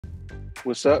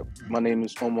What's up? My name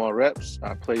is Omar Epps.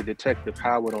 I play Detective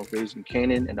Howard on Raising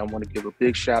Kanan, and I want to give a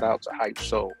big shout out to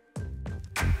Hypesoul.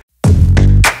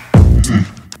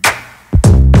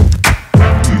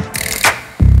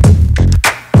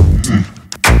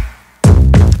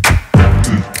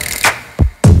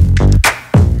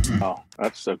 Oh,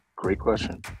 that's a great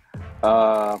question.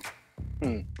 3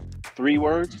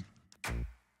 words: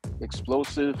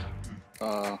 explosive,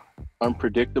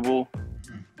 unpredictable,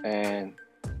 and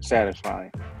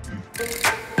satisfying.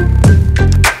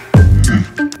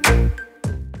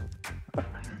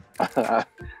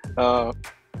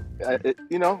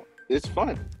 It's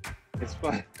fun. It's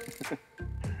fun.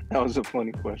 That was a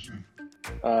funny question.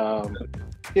 Yeah,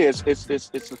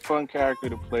 it's a fun character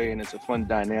to play, and it's a fun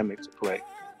dynamic to play.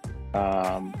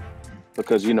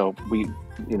 Because we know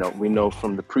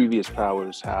from the previous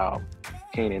powers how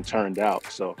Kanan turned out.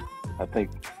 So I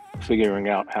think figuring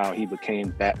out how he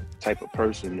became that type of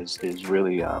person is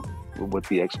really what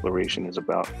the exploration is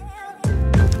about.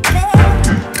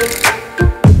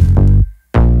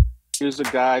 Here's a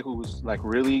guy who was like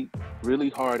really, really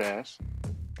hard ass,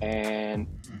 and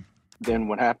then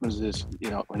what happens is,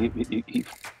 he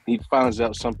finds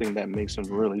out something that makes him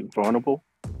really vulnerable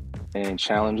and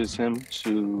challenges him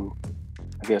to,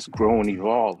 I guess, grow and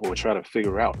evolve, or try to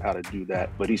figure out how to do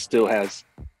that. But he still has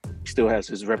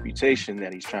his reputation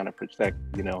that he's trying to protect,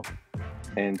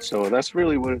 and so that's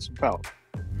really what it's about.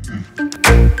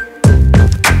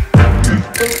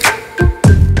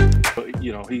 But,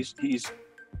 he's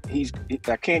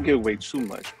I can't give away too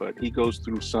much, but he goes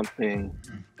through something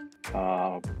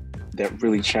that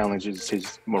really challenges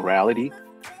his morality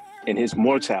and his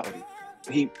mortality.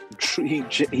 He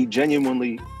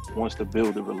genuinely wants to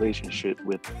build a relationship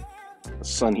with a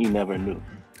son he never knew.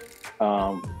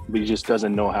 But he just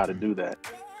doesn't know how to do that.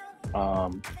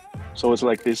 So it's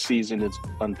like this season is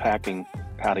unpacking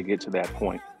how to get to that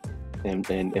point and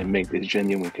make this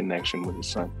genuine connection with his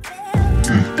son.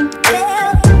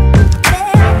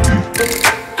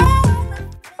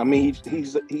 I mean,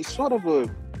 he's sort of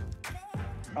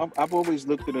I've always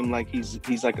looked at him like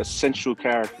he's like a central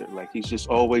character. Like he's just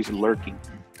always lurking.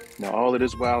 All of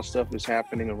this wild stuff is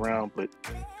happening around, but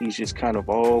he's just kind of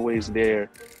always there,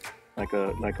 like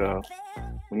a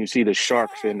when you see the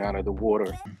shark fin out of the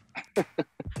water.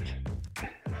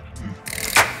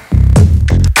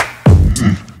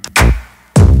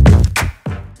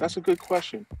 That's a good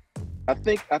question. I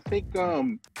think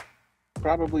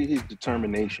probably his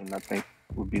determination, I think,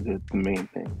 would be the main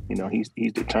thing.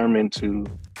 He's determined to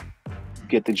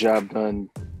get the job done,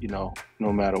 no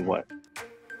matter what.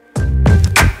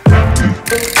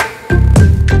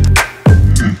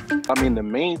 I mean, the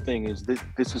main thing is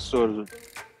this is sort of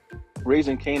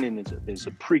Raising Kanan is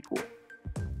a prequel.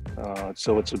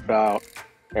 So it's about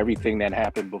everything that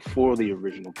happened before the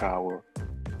original power,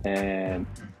 and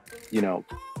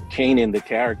Kanan, the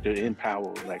character in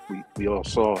Power, like we all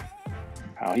saw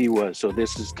how he was. So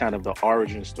this is kind of the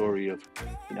origin story of,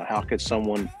 how could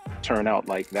someone turn out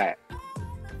like that?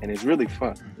 And it's really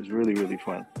fun. It's really, really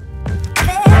fun.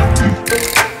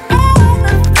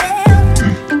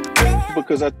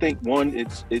 Because I think, one,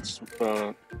 it's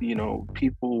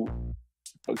people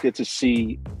get to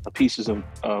see pieces of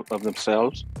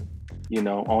themselves,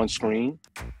 on screen,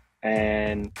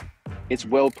 and it's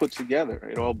well put together.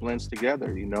 It all blends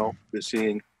together. We're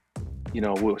seeing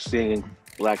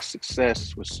Black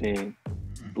success, we're seeing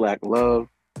Black love,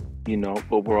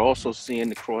 but we're also seeing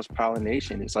the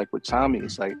cross-pollination. It's like with Tommy,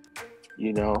 it's like,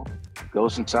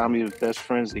 Ghost and Tommy are best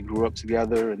friends. They grew up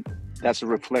together, and that's a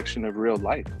reflection of real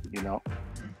life,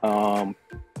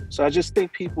 So I just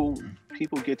think people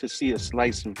get to see a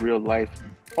slice of real life,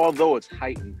 although it's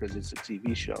heightened because it's a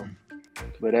TV show,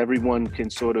 but everyone can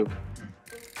sort of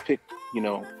pick,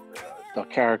 a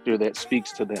character that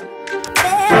speaks to them.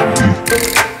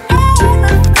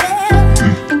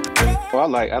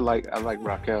 Well, I like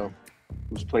Raquel,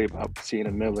 who's played by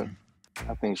Sienna Miller.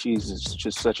 I think she's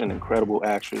just such an incredible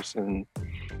actress, and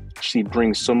she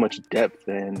brings so much depth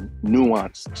and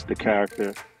nuance to the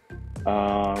character.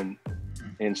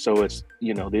 And so it's,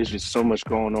 there's just so much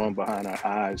going on behind our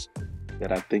eyes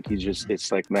that I think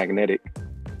it's like magnetic.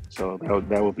 So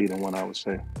that would be the one I would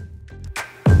say.